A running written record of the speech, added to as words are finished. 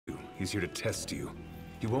He's here to test you.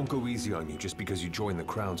 He won't go easy on you just because you joined the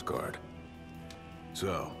Crown's Guard.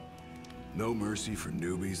 So, no mercy for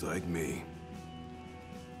newbies like me.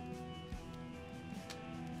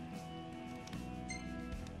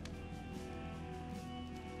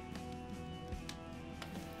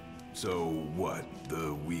 So what?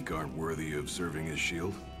 The weak aren't worthy of serving as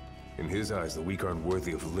shield? In his eyes, the weak aren't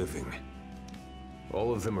worthy of living.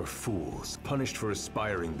 All of them are fools, punished for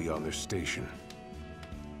aspiring beyond their station.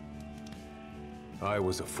 I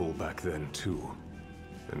was a fool back then, too.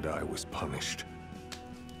 And I was punished.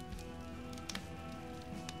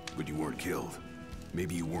 But you weren't killed.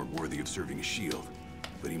 Maybe you weren't worthy of serving as shield,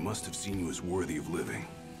 but he must have seen you as worthy of living.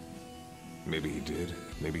 Maybe he did,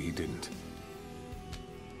 maybe he didn't.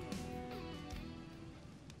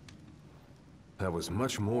 That was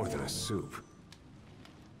much more than a soup.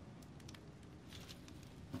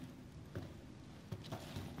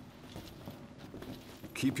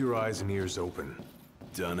 Keep your eyes and ears open.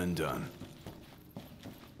 Done and done.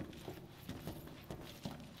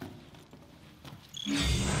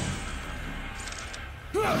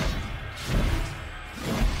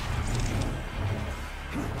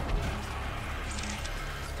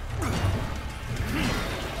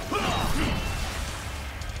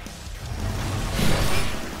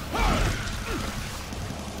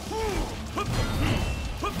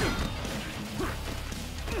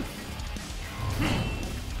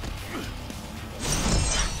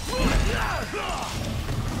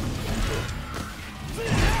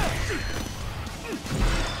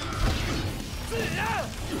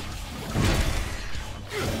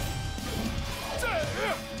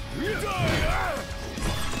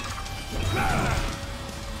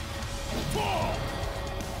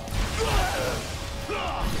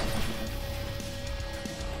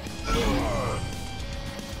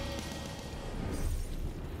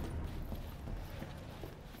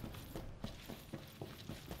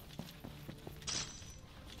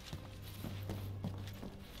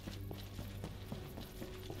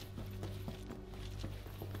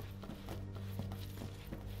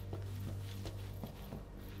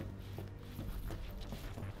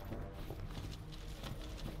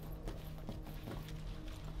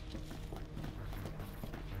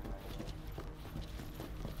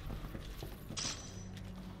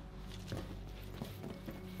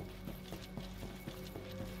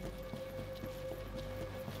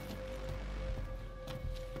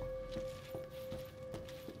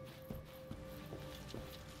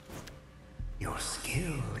 Your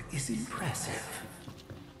skill is impressive.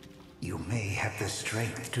 You may have the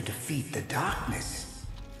strength to defeat the darkness,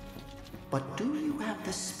 but do you have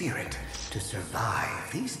the spirit to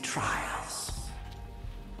survive these trials?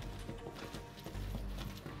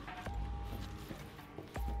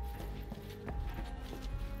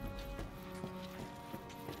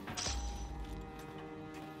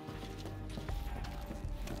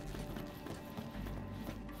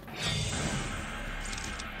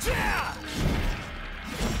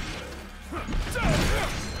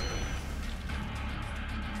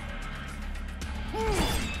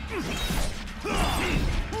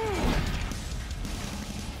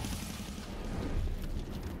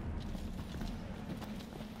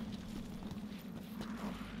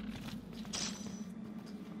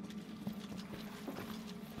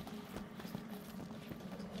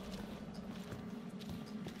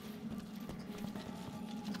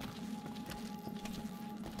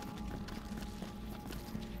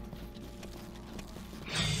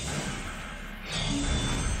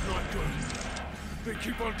 They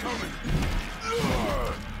keep on coming.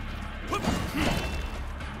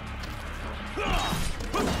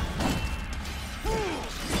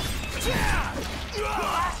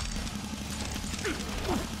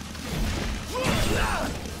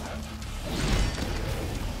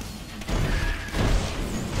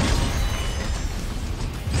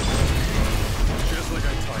 Just like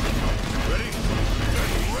I talked about. Ready?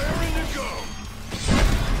 Ready, raring to go.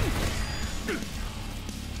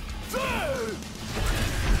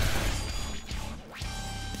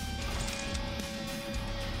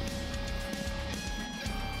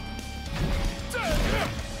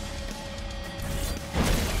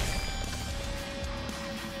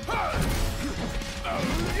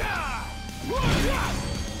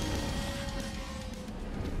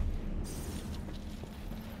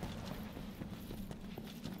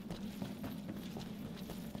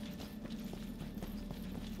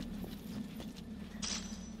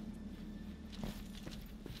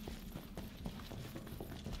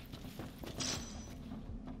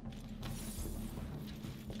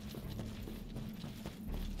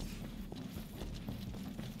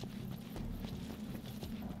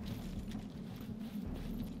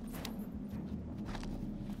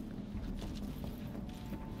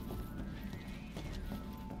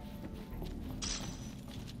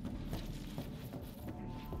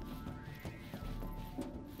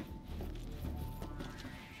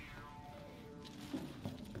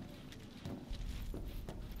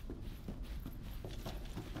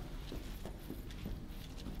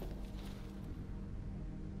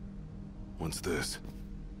 What's this?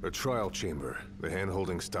 A trial chamber. The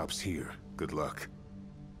hand-holding stops here. Good luck.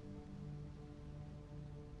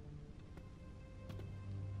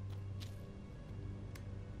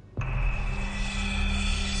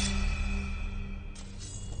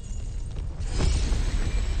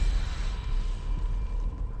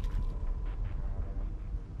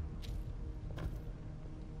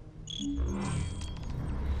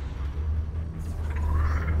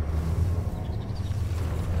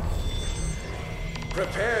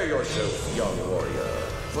 Prepare yourself, young warrior,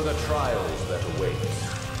 for the trials that await.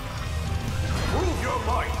 Prove your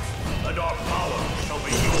might, and our power shall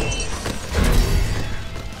be yours.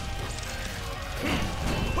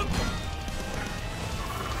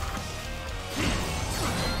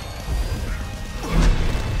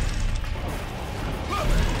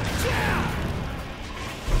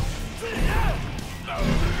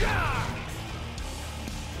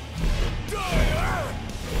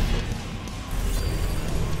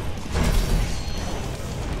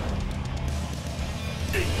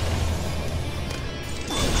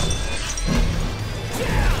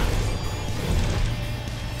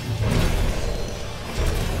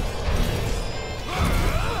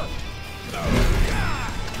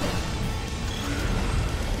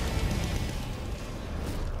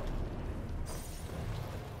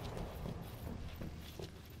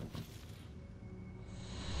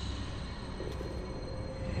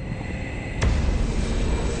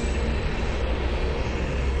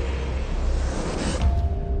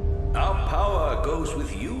 Goes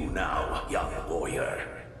with you now, young warrior.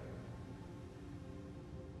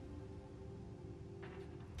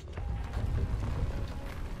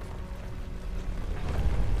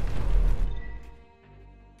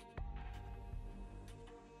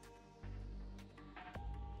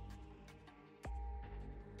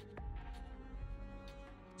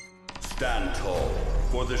 Stand tall,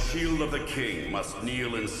 for the shield of the king must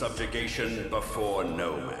kneel in subjugation before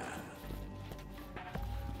no man.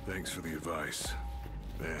 Thanks for the advice.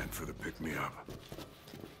 And for the pick-me-up.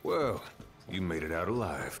 Well, you made it out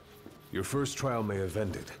alive. Your first trial may have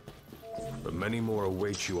ended, but many more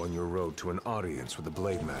await you on your road to an audience with the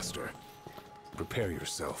Blade Master. Prepare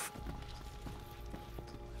yourself.